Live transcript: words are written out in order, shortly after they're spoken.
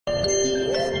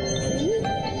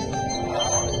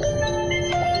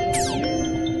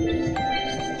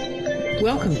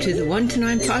Welcome to the 1 to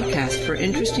 9 podcast for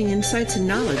interesting insights and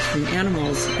knowledge from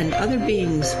animals and other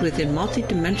beings within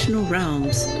multidimensional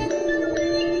realms.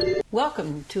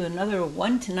 Welcome to another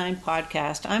 1 to 9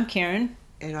 podcast. I'm Karen.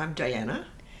 And I'm Diana.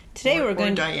 Today we're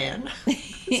going Diane.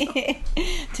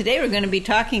 Today we're going to be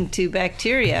talking to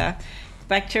bacteria.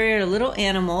 Bacteria are little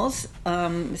animals.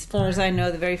 As far as I know,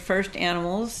 the very first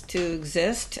animals to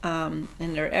exist, and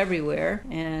they're everywhere.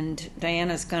 And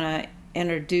Diana's going to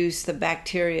introduce the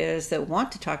bacteria that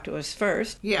want to talk to us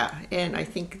first. Yeah, and I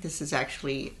think this is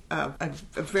actually a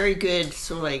very good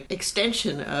sort of like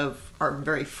extension of our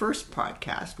very first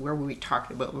podcast where we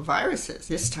talked about viruses.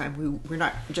 This time we're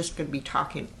not just going to be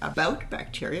talking about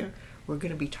bacteria, we're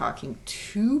going to be talking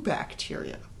to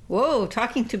bacteria. Whoa,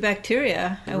 talking to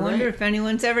bacteria. I wonder if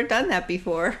anyone's ever done that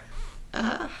before.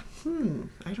 I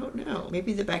don't know.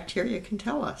 Maybe the bacteria can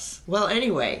tell us. Well,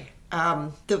 anyway,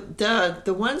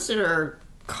 the ones that are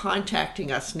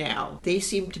contacting us now, they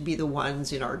seem to be the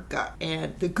ones in our gut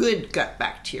and the good gut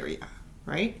bacteria,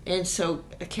 right? And so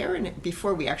Karen,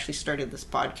 before we actually started this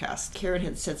podcast, Karen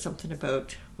had said something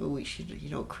about, we should,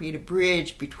 create a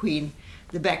bridge between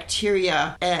the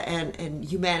bacteria and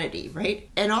humanity, right?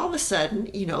 And all of a sudden,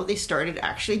 they started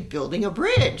actually building a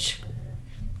bridge.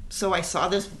 So I saw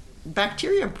this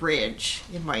bacteria bridge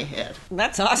in my head.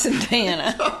 That's awesome,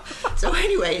 Diana. So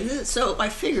anyway, so I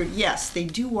figured, yes, they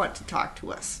do want to talk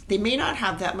to us. They may not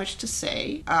have that much to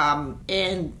say,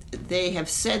 and they have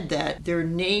said that the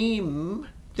name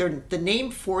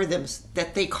for them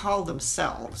that they call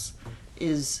themselves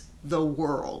is the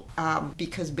world,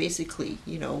 because basically,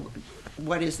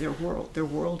 what is their world? Their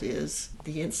world is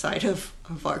the inside of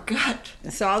our gut.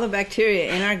 So all the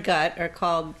bacteria in our gut are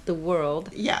called the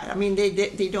world. Yeah, I mean,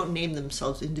 they don't name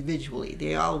themselves individually.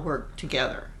 They all work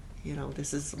together.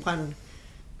 This is one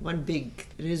big,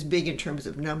 it is big in terms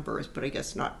of numbers, but I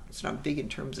guess it's not big in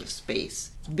terms of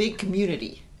space. It's a big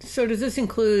community. So does this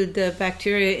include the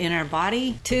bacteria in our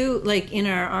body too, like in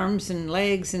our arms and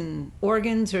legs and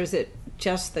organs, or is it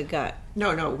just the gut?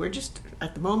 No, we're just,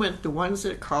 at the moment, the ones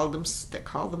that call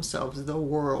themselves the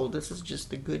world, this is just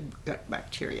the good gut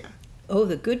bacteria. Oh,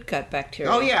 the good gut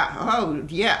bacteria. Oh, yeah. Oh,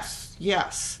 yes.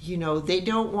 They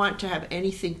don't want to have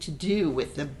anything to do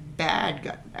with the bad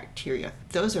gut bacteria.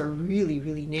 Those are really,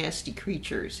 really nasty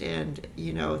creatures. And,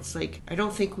 it's like, I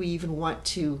don't think we even want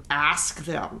to ask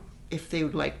them if they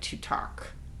would like to talk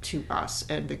to us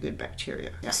and the good bacteria.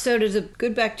 Yeah. So does the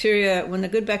good bacteria, when the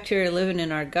good bacteria living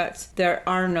in our guts, there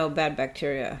are no bad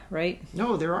bacteria, right?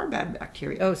 No, there are bad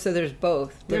bacteria. Oh, so there's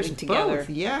both living together.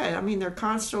 Both, yeah. I mean, they're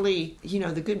constantly,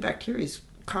 the good bacteria is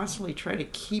constantly trying to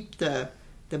keep the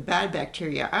bad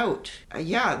bacteria out.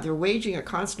 They're waging a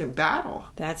constant battle.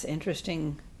 That's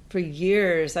interesting. For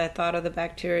years, I thought of the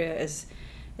bacteria as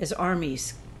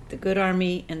armies. The good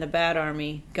army and the bad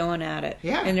army going at it.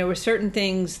 Yeah. And there were certain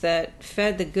things that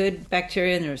fed the good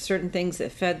bacteria and there were certain things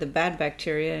that fed the bad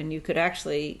bacteria, and you could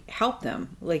actually help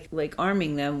them, like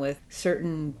arming them with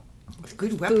certain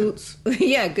good weapons.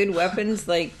 Yeah, good weapons,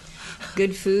 like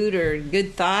good food or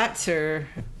good thoughts, or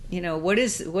what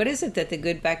is it that the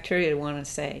good bacteria want to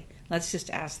say? Let's just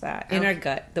ask that. In our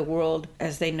gut, the world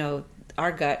as they know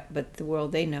our gut, but the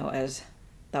world they know as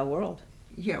the world.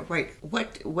 Yeah, right.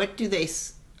 What do they?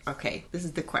 Okay, this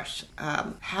is the question.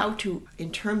 How to,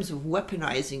 in terms of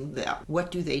weaponizing them,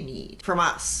 what do they need from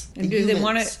us? And do they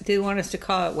want us to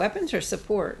call it weapons or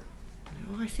support?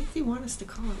 No, I think they want us to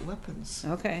call it weapons.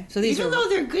 Okay, so even though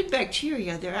they're good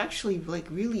bacteria, they're actually like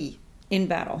really in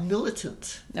battle,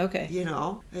 militant. Okay,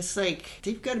 it's like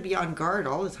they've got to be on guard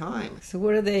all the time. So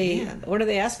what are they? Man. What are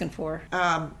they asking for?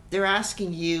 They're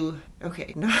asking you,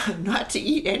 not to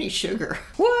eat any sugar.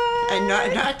 What? And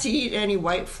not to eat any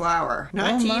white flour.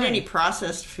 Not to eat any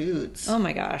processed foods. Oh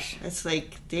my gosh! It's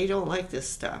like they don't like this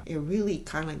stuff. It really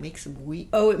kind of makes them weak.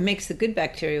 Oh, it makes the good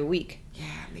bacteria weak. Yeah.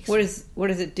 What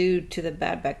does it do to the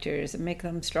bad bacteria? Does it make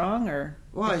them strong, or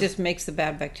it just makes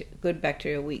the good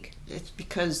bacteria weak? It's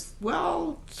because,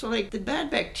 the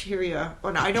bad bacteria.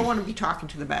 Well, no, I don't want to be talking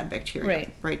to the bad bacteria.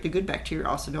 Right. The good bacteria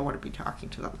also don't want to be talking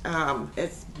to them.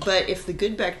 But if the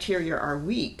good bacteria are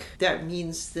weak, that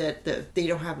means that they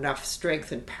don't have enough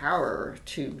strength and power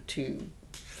to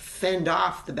fend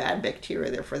off the bad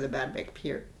bacteria. Therefore, the bad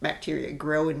bacteria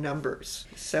grow in numbers.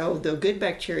 So the good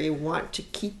bacteria want to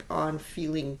keep on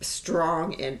feeling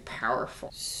strong and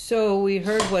powerful. So we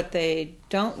heard what they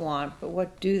don't want, but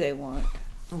what do they want?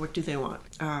 What do they want?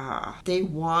 They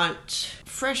want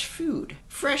fresh food.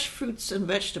 Fresh fruits and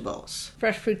vegetables.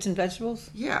 Fresh fruits and vegetables?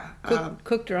 Yeah.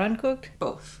 Cooked or uncooked?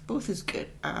 Both. Both is good.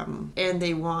 And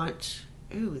they want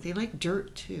Ooh, they like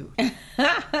dirt too.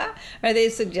 Are they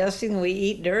suggesting we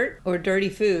eat dirt or dirty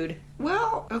food?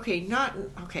 Well, okay, not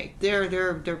okay.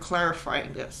 They're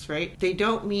clarifying this, right? They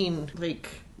don't mean like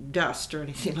dust or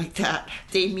anything like that.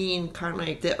 They mean kind of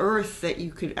like the earth that you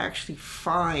could actually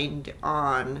find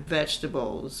on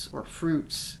vegetables or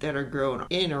fruits that are grown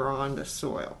in or on the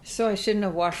soil. So I shouldn't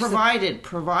have washed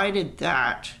Provided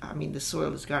that, I mean, the soil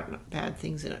has got bad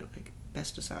things in it, like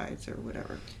pesticides or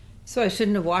whatever. So I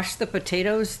shouldn't have washed the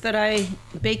potatoes that I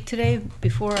baked today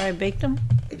before I baked them?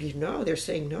 If you know, they're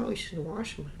saying no, you shouldn't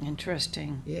wash them.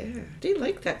 Interesting. Yeah, they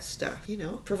like that stuff,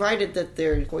 provided that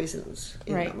there's poisons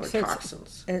in them or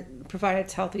toxins. Provided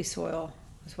it's healthy soil,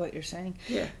 is what you're saying.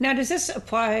 Yeah. Now, does this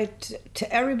apply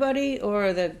to everybody, or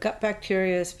are the gut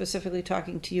bacteria specifically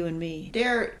talking to you and me?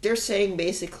 They're saying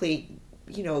basically,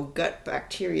 gut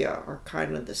bacteria are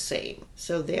kind of the same.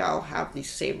 So they all have these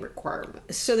same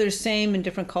requirements. So they're same in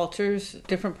different cultures,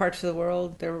 different parts of the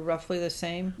world. They're roughly the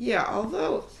same? Yeah,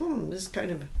 although this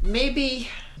kind of maybe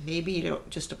it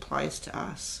just applies to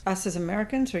us. Us as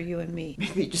Americans or you and me?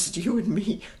 Maybe just you and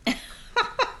me.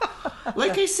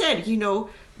 Like I said,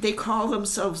 they call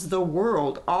themselves the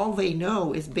world. All they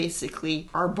know is basically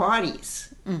our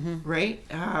bodies, right?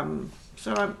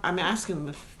 So I'm asking them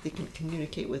if they can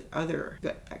communicate with other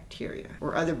gut bacteria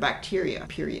or other bacteria,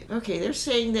 period. Okay, they're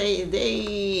saying they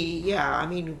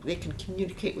can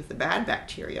communicate with the bad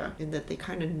bacteria in that they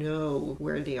kind of know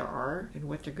where they are and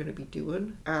what they're going to be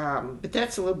doing. But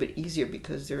that's a little bit easier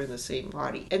because they're in the same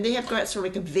body. And they have got sort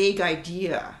of like a vague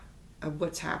idea of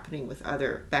what's happening with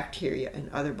other bacteria and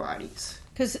other bodies.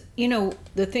 Because,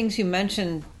 the things you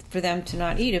mentioned for them to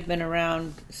not eat have been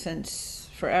around since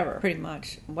forever, pretty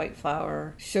much. White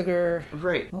flour, sugar.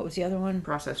 Right. What was the other one?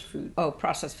 Processed food. Oh,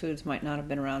 processed foods might not have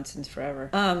been around since forever.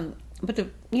 But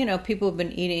people have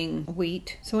been eating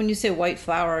wheat. So when you say white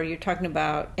flour, you're talking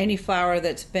about any flour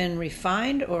that's been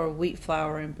refined or wheat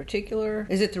flour in particular?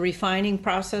 Is it the refining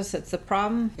process that's the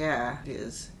problem? Yeah, it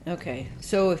is. Okay.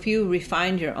 So if you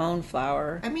refined your own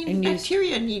flour... I mean,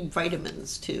 bacteria need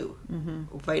vitamins too.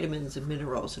 Mm-hmm. Vitamins and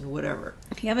minerals and whatever.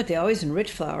 Yeah, but they always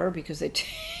enrich flour because they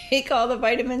take all the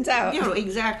vitamins out.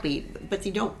 Exactly. But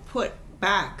they don't put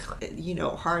back,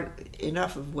 hard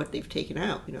enough of what they've taken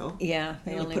out, Yeah,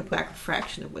 they only put back a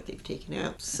fraction of what they've taken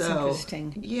out. So, that's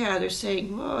interesting. Yeah, they're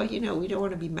saying, well, we don't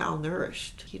want to be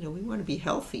malnourished. We want to be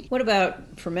healthy. What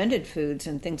about fermented foods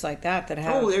and things like that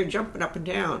have... Oh, they're jumping up and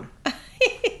down.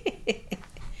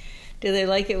 Do they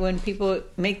like it when people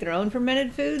make their own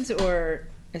fermented foods, or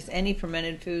is any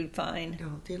fermented food fine?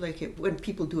 No, they like it when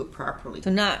people do it properly.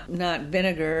 So not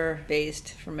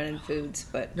vinegar-based fermented foods,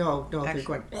 but... No, they're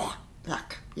going...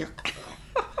 Yuck, yuck.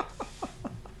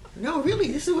 No,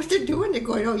 really, this is what they're doing. They're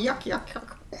going, oh, yuck, yuck,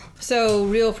 yuck. So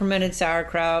real fermented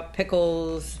sauerkraut,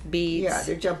 pickles, beets. Yeah,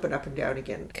 they're jumping up and down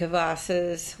again.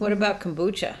 Kvases. What about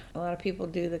kombucha? A lot of people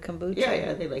do the kombucha.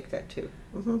 Yeah, they like that too.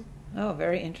 Mm-hmm. Oh,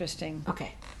 very interesting.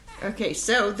 Okay,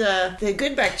 so the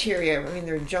good bacteria,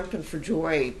 they're jumping for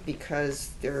joy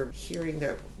because they're hearing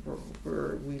that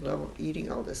we love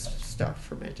eating all this stuff,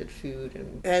 fermented food,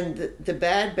 and the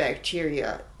bad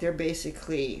bacteria, they're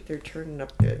turning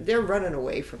up, they're running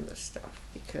away from this stuff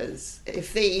because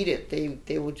if they eat it,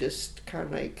 they will just kind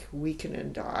of like weaken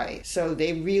and die. So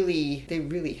they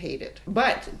really hate it,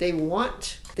 but they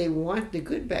want the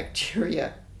good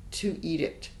bacteria to eat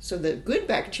it. So the good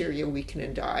bacteria weaken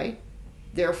and die,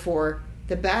 therefore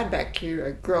the bad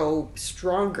bacteria grow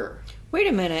stronger. Wait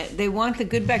a minute. They want the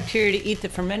good bacteria to eat the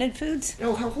fermented foods?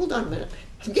 No, hold on a minute.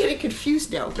 I'm getting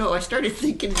confused now. No, I started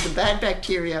thinking the bad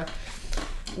bacteria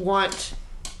want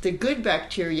the good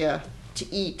bacteria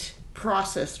to eat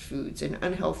processed foods and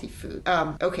unhealthy food.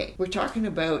 Okay, we're talking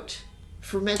about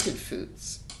fermented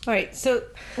foods. All right, so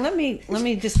let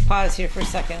me just pause here for a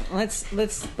second.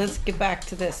 Let's get back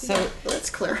to this. So let's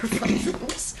clarify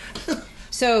things.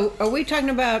 So, are we talking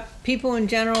about people in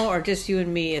general, or just you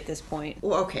and me at this point?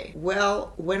 Well, okay.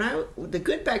 Well, the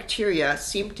good bacteria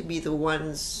seem to be the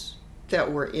ones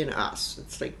that were in us.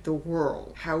 It's like the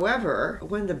world. However,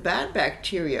 when the bad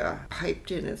bacteria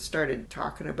piped in and started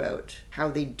talking about how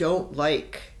they don't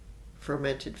like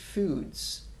fermented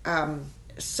foods,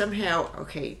 somehow,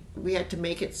 we had to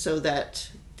make it so that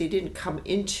they didn't come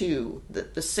into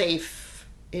the safe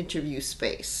interview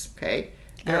space, okay?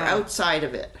 They're outside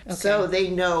of it. Okay. So they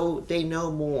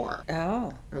know more.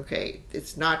 Oh. Okay.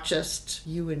 It's not just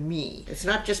you and me. It's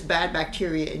not just bad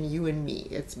bacteria in you and me.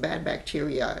 It's bad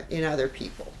bacteria in other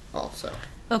people also.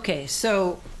 Okay,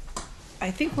 so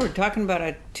I think we're talking about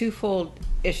a twofold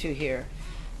issue here.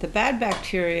 The bad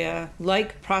bacteria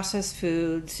like processed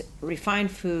foods, refined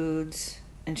foods,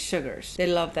 and sugars. They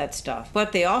love that stuff.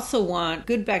 But they also want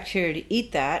good bacteria to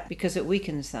eat that because it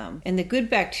weakens them. And the good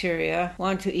bacteria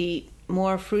want to eat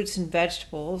more fruits and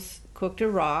vegetables, cooked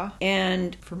or raw,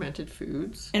 and Fermented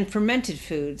foods. fermented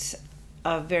foods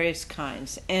of various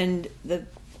kinds. And the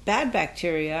bad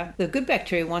bacteria, the good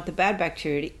bacteria want the bad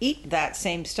bacteria to eat that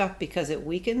same stuff because it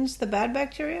weakens the bad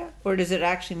bacteria? Or does it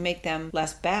actually make them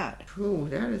less bad? Ooh,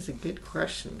 that is a good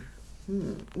question.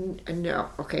 No,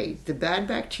 okay, the bad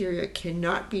bacteria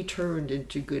cannot be turned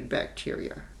into good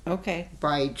bacteria Okay.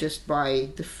 by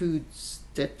the foods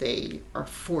that they are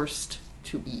forced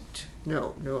to eat.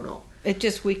 No. It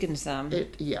just weakens them.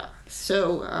 Yeah.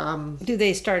 So, Do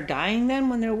they start dying then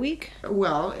when they're weak?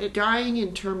 well, dying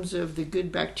in terms of the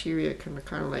good bacteria can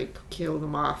kind of like kill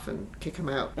them off and kick them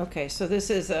out. Okay, so this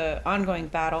is an ongoing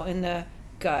battle in the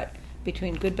gut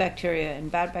between good bacteria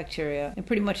and bad bacteria in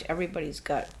pretty much everybody's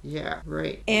gut. Yeah,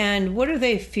 right. And what do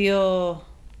they feel?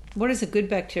 What does a good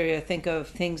bacteria think of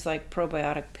things like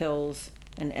probiotic pills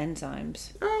and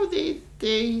enzymes? Oh, they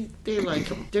like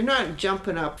them. They're not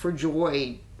jumping up for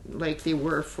joy like they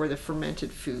were for the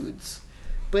fermented foods,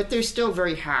 but they're still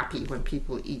very happy when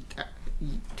people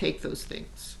take those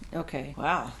things. Okay.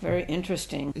 Wow. Very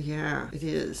interesting. Yeah, it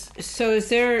is. So is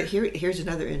there... Here's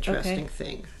another interesting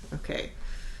thing. Okay.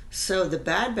 So the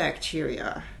bad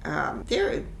bacteria,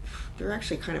 they're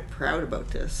actually kind of proud about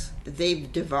this.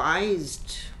 They've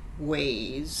devised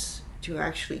ways to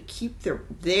actually keep their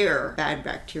bad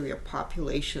bacteria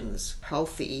populations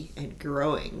healthy and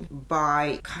growing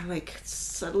by kind of like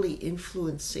subtly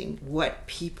influencing what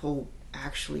people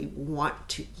actually want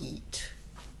to eat.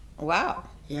 Wow.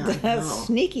 Yeah, I That's know.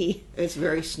 sneaky. It's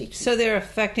very sneaky. So they're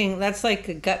affecting... That's like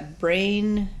a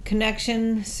gut-brain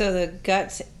connection. So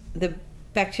the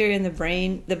bacteria in the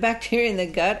brain, the bacteria in the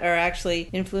gut are actually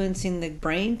influencing the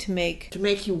brain to make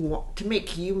people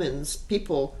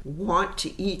want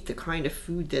to eat the kind of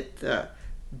food that the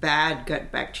bad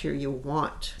gut bacteria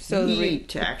need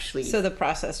to actually. So the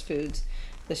processed foods,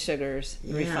 the sugars, the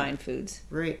Yeah. refined foods.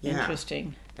 Right. Yeah.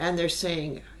 Interesting. And they're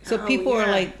saying, So "Oh, people yeah."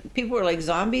 are like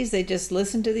zombies. They just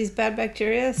listen to these bad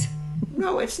bacteria.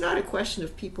 No, it's not a question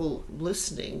of people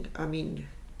listening. I mean,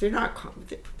 they're not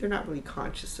really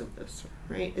conscious of this,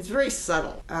 right? It's very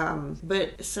subtle,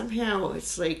 but somehow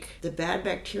it's like the bad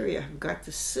bacteria have got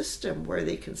the system where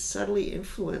they can subtly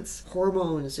influence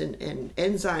hormones and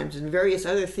enzymes and various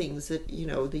other things that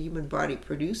the human body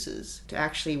produces to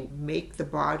actually make the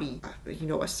body,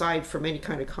 aside from any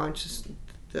kind of the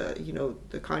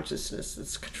consciousness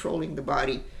that's controlling the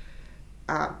body,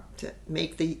 to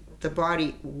make the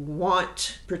body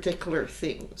want particular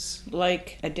things.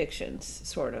 Like addictions,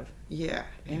 sort of. Yeah.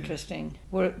 Interesting.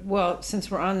 Well,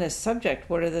 since we're on this subject,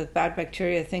 what do the bad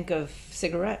bacteria think of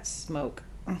cigarette smoke?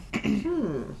 They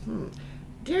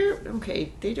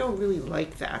don't really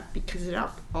like that because it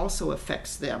also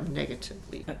affects them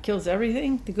negatively. It kills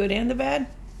everything, the good and the bad?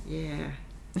 Yeah.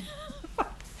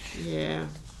 Yeah.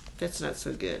 That's not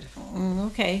so good.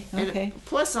 Okay. And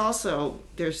plus, also,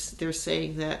 they're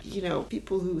saying that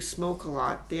people who smoke a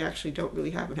lot, they actually don't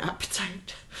really have an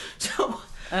appetite.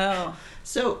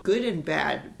 So good and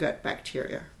bad gut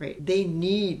bacteria, right? They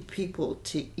need people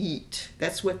to eat.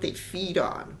 That's what they feed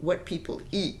on. What people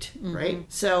eat, right?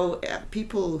 So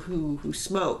people who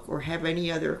smoke or have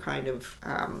any other kind of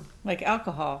like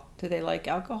alcohol. Do they like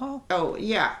alcohol? Oh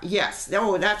yeah, yes.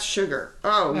 Oh, that's sugar.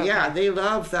 Oh Okay. yeah, they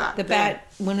love that.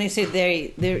 When they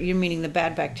say you're meaning the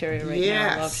bad bacteria right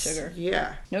Yes. now love sugar.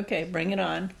 Yeah. Okay, bring it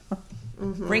on.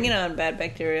 Bring it on, bad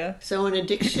bacteria. So an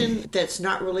addiction that's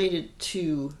not related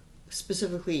to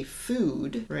specifically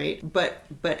food, right? But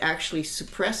actually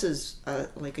suppresses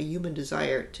like a human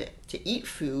desire to eat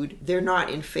food. They're not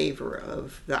in favor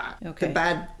of that. Okay. The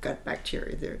bad gut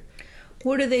bacteria.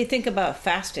 What do they think about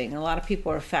fasting? A lot of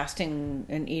people are fasting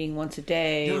and eating once a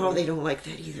day. No, they don't like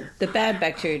that either. The bad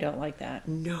bacteria don't like that.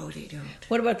 No, they don't.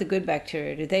 What about the good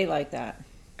bacteria? Do they like that?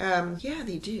 Yeah,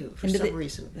 they do for some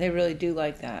reason. They really do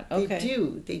like that. Okay.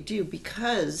 They do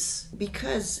because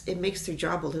it makes their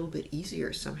job a little bit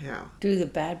easier somehow. Do the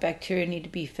bad bacteria need to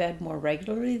be fed more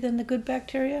regularly than the good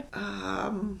bacteria?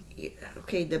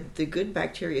 Okay, the good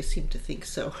bacteria seem to think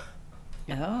so.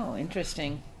 Oh,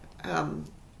 interesting.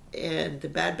 And the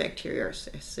bad bacteria are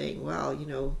saying, well,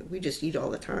 we just eat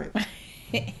all the time.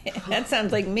 That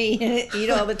sounds like me. Eat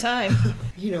all the time.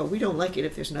 We don't like it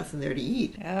if there's nothing there to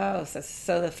eat. Oh,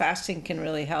 so the fasting can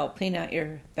really help clean out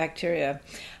your bacteria.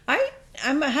 I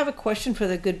have a question for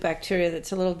the good bacteria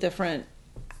that's a little different.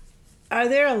 Are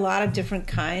there a lot of different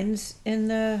kinds in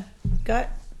the gut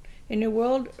in your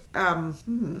world?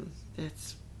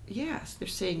 Yes. They're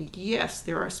saying yes.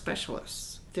 There are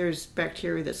specialists. There's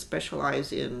bacteria that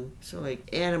specialize in like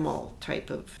animal type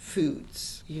of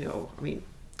foods.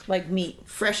 Like meat.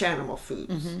 Fresh animal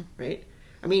foods, right?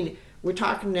 I mean, we're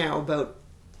talking now about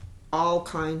all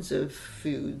kinds of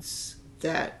foods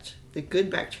that the good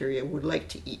bacteria would like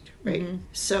to eat, right?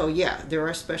 So yeah, there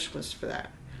are specialists for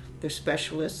that. There's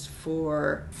specialists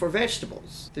for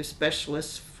vegetables. There's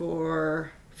specialists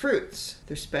for fruits.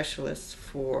 There's specialists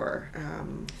for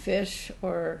Fish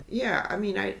or... yeah. I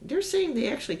mean, they're saying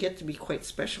they actually get to be quite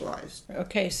specialized.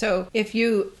 Okay, so if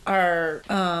you are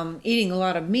eating a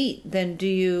lot of meat, then do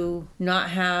you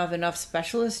not have enough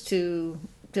specialists to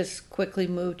just quickly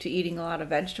move to eating a lot of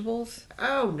vegetables?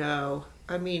 Oh no.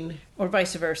 I mean, Or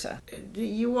vice versa?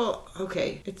 you will,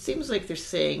 okay, it seems like they're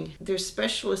saying there's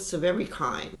specialists of every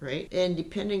kind, right? And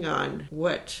depending on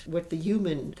what the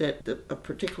human that a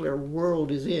particular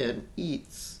world is in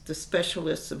eats, the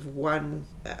specialists of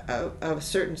of a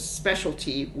certain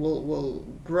specialty will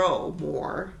grow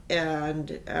more,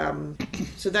 and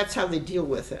so that's how they deal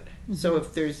with it. So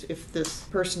if this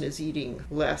person is eating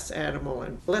less animal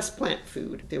and less plant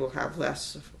food, they will have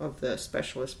less of the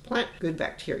specialist plant good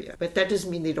bacteria. But that doesn't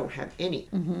mean they don't have any.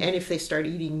 And if they start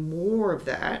eating more of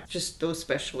that, just those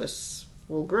specialists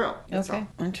will grow. That's Okay,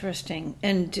 all. interesting.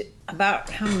 And about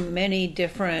how many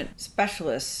different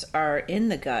specialists are in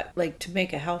the gut, like to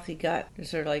make a healthy gut?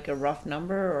 Is there like a rough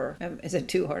number, or is it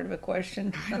too hard of a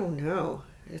question? I don't know.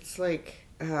 It's like,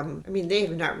 I mean, they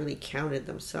have not really counted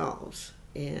themselves.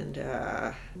 And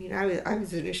I mean, I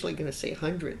was initially going to say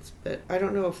hundreds, but I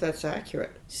don't know if that's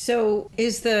accurate. So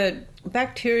is the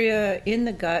bacteria in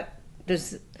the gut,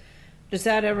 does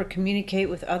that ever communicate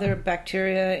with other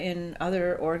bacteria in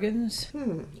other organs?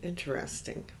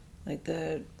 Interesting. Like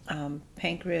the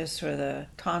pancreas or the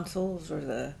tonsils or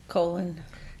the colon?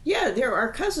 Yeah, there are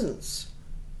cousins.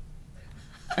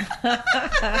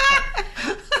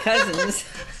 Cousins.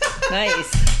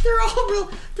 Nice.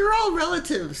 They're all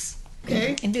relatives.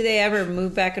 Okay. And do they ever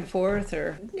move back and forth,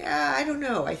 or? Yeah, I don't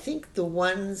know. I think the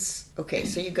ones, okay,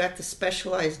 so you got the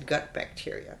specialized gut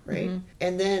bacteria, right?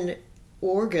 And then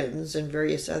organs and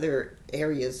various other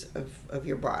areas of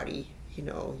your body, you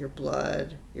know, your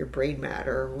blood, your brain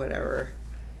matter, whatever.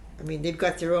 I mean, they've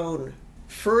got their own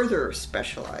further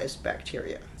specialized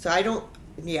bacteria. So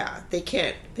they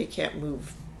can't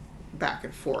move back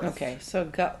and forth. Okay, so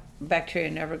gut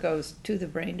bacteria never goes to the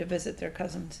brain to visit their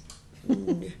cousins.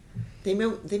 They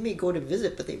may go to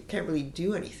visit, but they can't really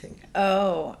do anything.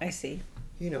 Oh, I see.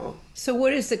 You know. So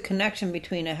what is the connection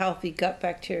between a healthy gut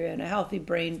bacteria and a healthy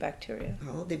brain bacteria?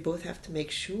 Well, they both have to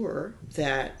make sure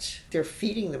that they're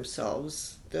feeding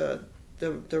themselves the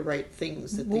right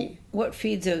things that they. What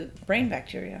feeds a brain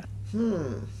bacteria?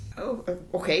 Oh,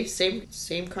 okay.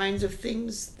 Same kinds of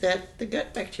things that the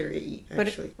gut bacteria eat.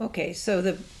 Actually. Okay, so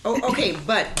the. Oh, okay,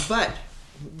 but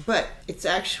it's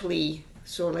actually.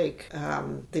 So, like,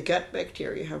 the gut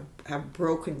bacteria have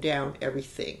broken down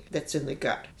everything that's in the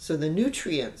gut. So the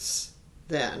nutrients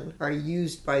then are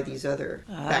used by these other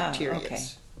bacteria. Okay.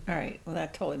 All right. Well,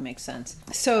 that totally makes sense.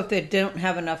 So if they don't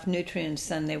have enough nutrients,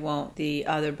 then the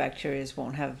other bacteria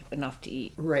won't have enough to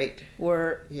eat. Right.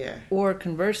 Or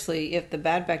conversely, if the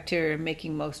bad bacteria are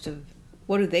making most of,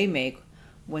 what do they make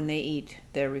when they eat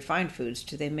their refined foods?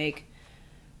 Do they make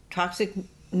toxic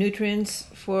nutrients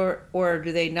or do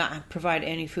they not provide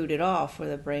any food at all for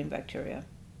the brain bacteria?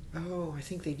 Oh, I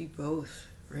think they do both,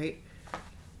 right?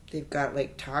 They've got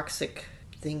like toxic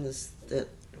things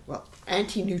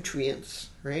anti-nutrients,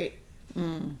 right?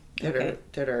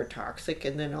 That are toxic,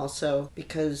 and then also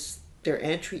because they're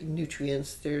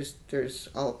anti-nutrients, there's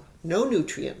no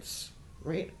nutrients,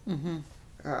 right?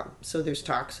 So there's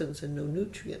toxins and no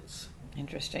nutrients.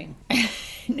 Interesting.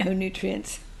 No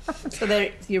nutrients. So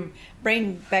that your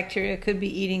brain bacteria could be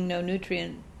eating no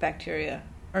nutrient bacteria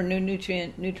or no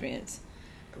nutrients.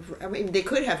 I mean, they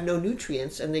could have no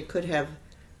nutrients and they could have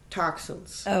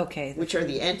toxins. Okay. Which are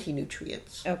the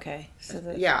anti-nutrients. Okay.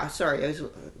 So yeah, sorry, I was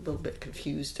a little bit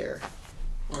confused there.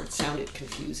 Or it sounded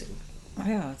confusing.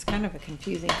 Yeah, it's kind of a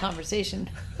confusing conversation.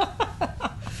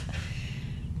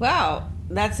 Wow,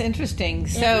 that's interesting.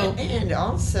 So and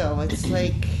also it's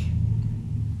like,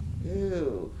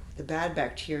 ooh, the bad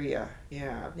bacteria,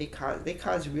 yeah, they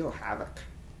cause real havoc,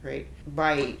 right?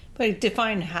 But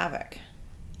define havoc.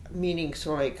 Meaning,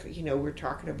 so like, you know, we're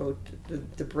talking about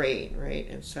the brain, right?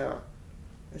 And so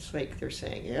it's like they're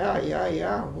saying,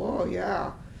 whoa,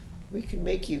 yeah, we can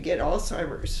make you get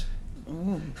Alzheimer's.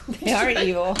 They are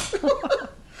evil.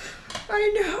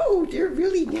 I know, they're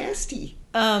really nasty.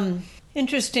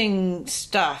 Interesting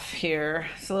stuff here.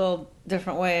 It's a little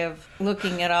different way of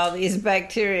looking at all these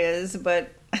bacterias,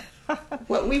 but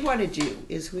what we want to do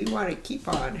is we want to keep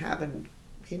on having,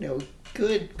 you know,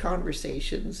 good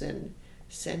conversations and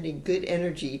sending good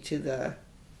energy to the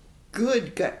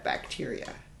good gut bacteria.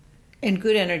 And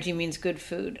good energy means good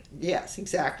food. Yes,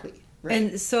 exactly. Right?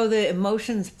 And so the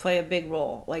emotions play a big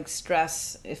role, like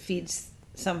stress. It feeds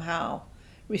somehow,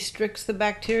 restricts the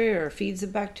bacteria or feeds the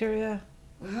bacteria.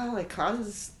 Well, it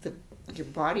causes your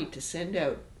body to send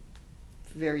out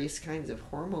various kinds of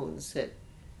hormones that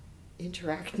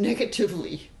interact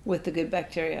negatively. With the good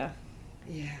bacteria.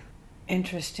 Yeah.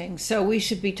 Interesting. So we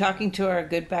should be talking to our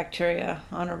good bacteria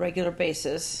on a regular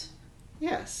basis.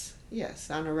 Yes,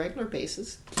 on a regular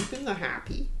basis, keeping them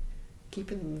happy,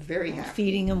 keeping them very happy.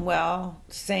 Feeding them well,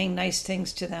 saying nice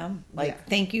things to them. Like,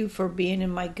 thank you for being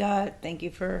in my gut. Thank you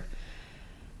for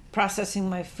processing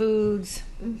my foods.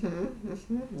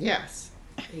 Yes,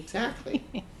 exactly.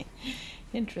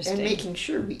 Interesting. And making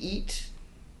sure we eat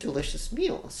delicious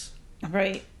meals.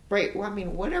 Right. Right. Well, I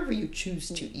mean, whatever you choose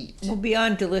to eat. Well,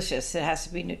 beyond delicious, it has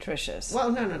to be nutritious. Well,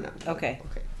 no. Okay.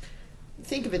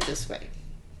 Think of it this way.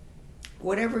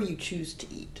 Whatever you choose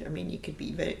to eat. I mean, you could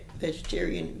be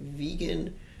vegetarian,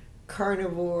 vegan,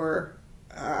 carnivore,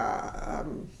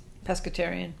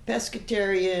 Pescatarian.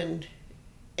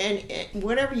 and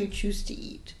whatever you choose to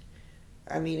eat.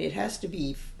 I mean, it has to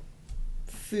be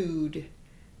food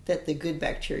that the good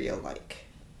bacteria like.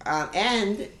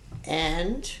 And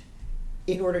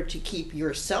in order to keep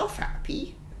yourself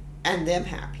happy and them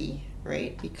happy,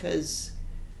 right? Because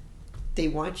they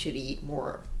want you to eat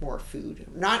more food.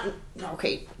 Not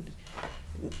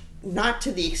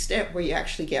to the extent where you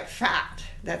actually get fat.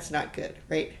 That's not good,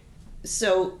 right?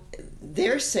 So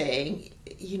they're saying,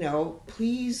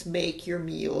 please make your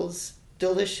meals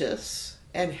delicious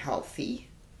and healthy.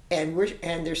 And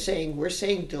we're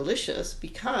saying delicious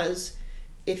because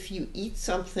if you eat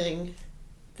something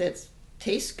that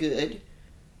tastes good,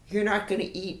 you're not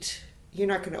going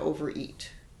to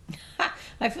overeat.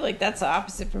 I feel like that's the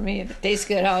opposite for me. If it tastes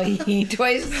good, I'll eat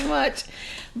twice as much.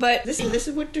 But this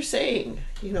is what they're saying,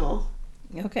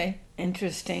 Okay,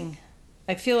 interesting.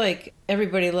 I feel like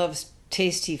everybody loves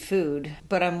tasty food,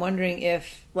 but I'm wondering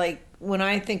if, like, when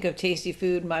I think of tasty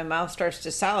food, my mouth starts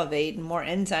to salivate and more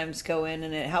enzymes go in,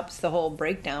 and it helps the whole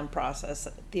breakdown process,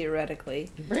 theoretically.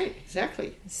 Right,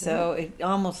 exactly. So it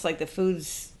almost like the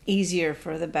food's easier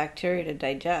for the bacteria to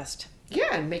digest.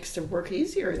 Yeah, it makes their work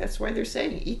easier. That's why they're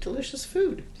saying eat delicious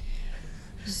food.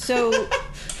 So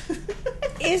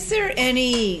is there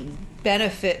any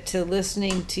benefit to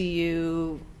listening to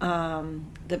you?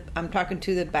 I'm talking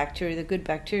to the bacteria, the good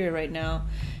bacteria right now,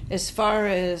 as far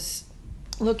as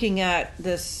looking at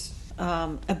this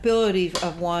ability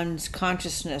of one's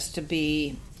consciousness to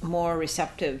be more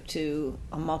receptive to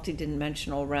a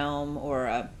multidimensional realm or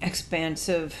a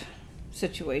expansive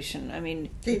situation. I mean,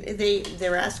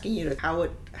 they're asking you how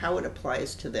it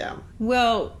applies to them.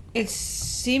 Well, it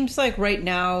seems like right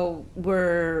now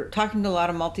we're talking to a lot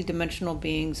of multidimensional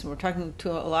beings, and we're talking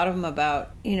to a lot of them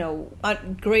about,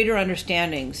 greater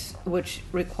understandings, which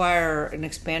require an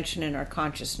expansion in our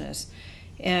consciousness.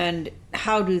 And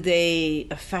how do they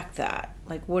affect that?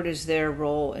 Like, what is their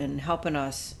role in helping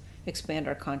us expand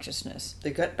our consciousness?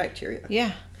 The gut bacteria?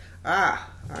 Yeah.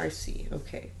 Ah, I see.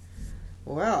 Okay.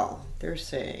 Well, they're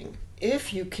saying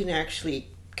if you can actually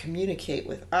communicate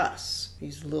with us,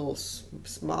 these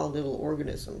small little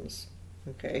organisms,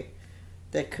 okay,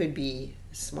 that could be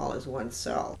as small as one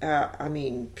cell.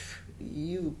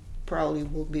 You probably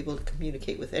will be able to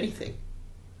communicate with anything,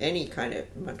 any kind of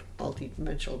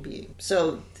multidimensional being.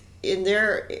 So in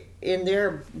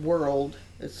their world,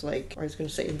 it's like, I was going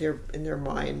to say in their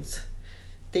minds,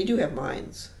 they do have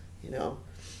minds,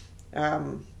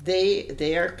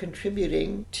 They are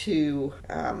contributing to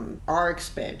our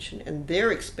expansion and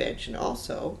their expansion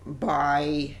also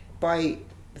by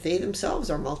they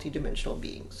themselves are multidimensional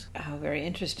beings. Oh, very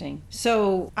interesting.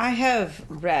 So I have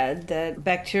read that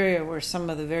bacteria were some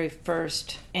of the very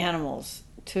first animals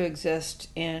to exist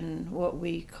in what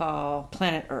we call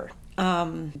planet Earth.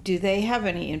 Do they have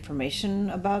any information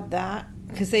about that?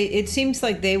 Because it seems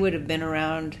like they would have been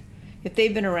around, if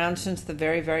they've been around since the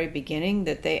very, very beginning,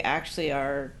 that they actually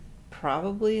are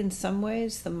probably in some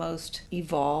ways the most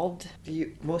evolved. The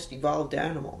most evolved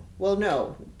animal. Well,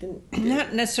 no.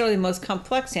 Not necessarily the most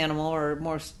complex animal or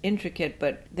more intricate,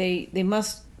 but they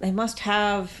must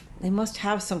have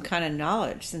some kind of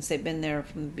knowledge since they've been there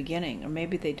from the beginning. Or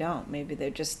maybe they don't. Maybe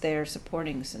they're just there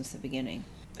supporting since the beginning.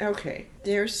 Okay.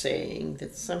 They're saying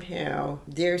that somehow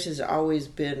theirs has always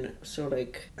been sort of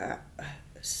like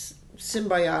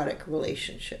symbiotic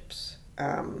relationships.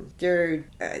 They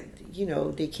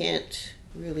can't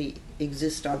really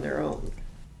exist on their own.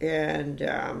 And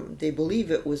they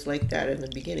believe it was like that in the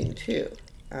beginning too.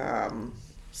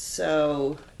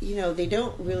 So, they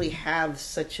don't really have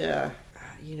such a,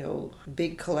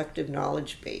 big collective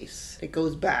knowledge base. It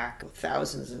goes back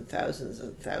thousands and thousands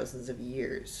and thousands of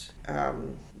years.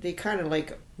 They kind of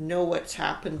like know what's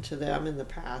happened to them in the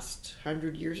past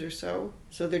 100 years or so.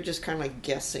 So they're just kind of like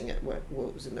guessing at what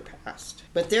was in the past.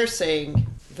 But they're saying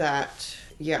that,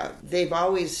 they've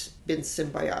always been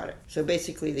symbiotic. So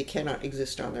basically they cannot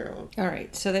exist on their own. All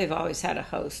right, so they've always had a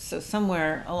host. So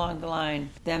somewhere along the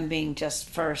line, them being just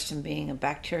first and being a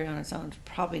bacteria on its own is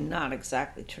probably not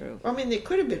exactly true. I mean, they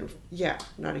could have been,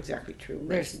 not exactly true. Right?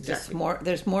 There's exactly.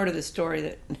 There's more to the story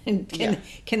that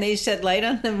can they shed light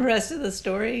on the rest of the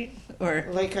story? Or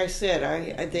like I said,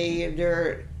 I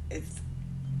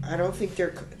don't think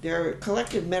their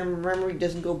collective memory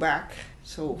doesn't go back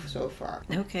so far.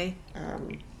 Okay.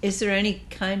 Is there any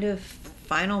kind of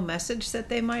final message that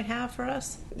they might have for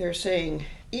us? They're saying,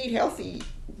 eat healthy,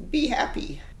 be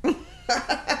happy.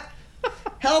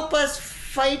 Help us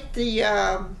fight the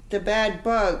bad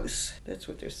bugs. That's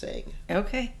what they're saying.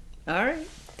 Okay. All right.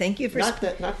 Thank you for not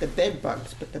the bed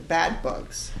bugs, but the bad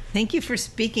bugs. Thank you for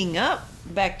speaking up,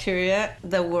 bacteria,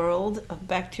 the world of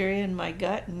bacteria in my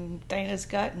gut and Dinah's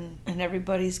gut and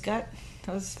everybody's gut.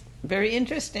 That was very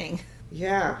interesting.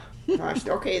 Yeah. Gosh.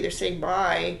 Okay, they're saying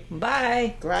bye.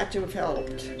 Bye. Glad to have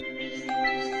helped.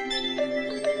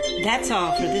 That's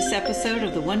all for this episode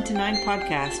of the 1 to 9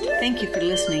 podcast. Thank you for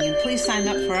listening, and please sign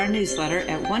up for our newsletter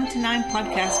at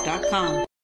 1to9podcast.com.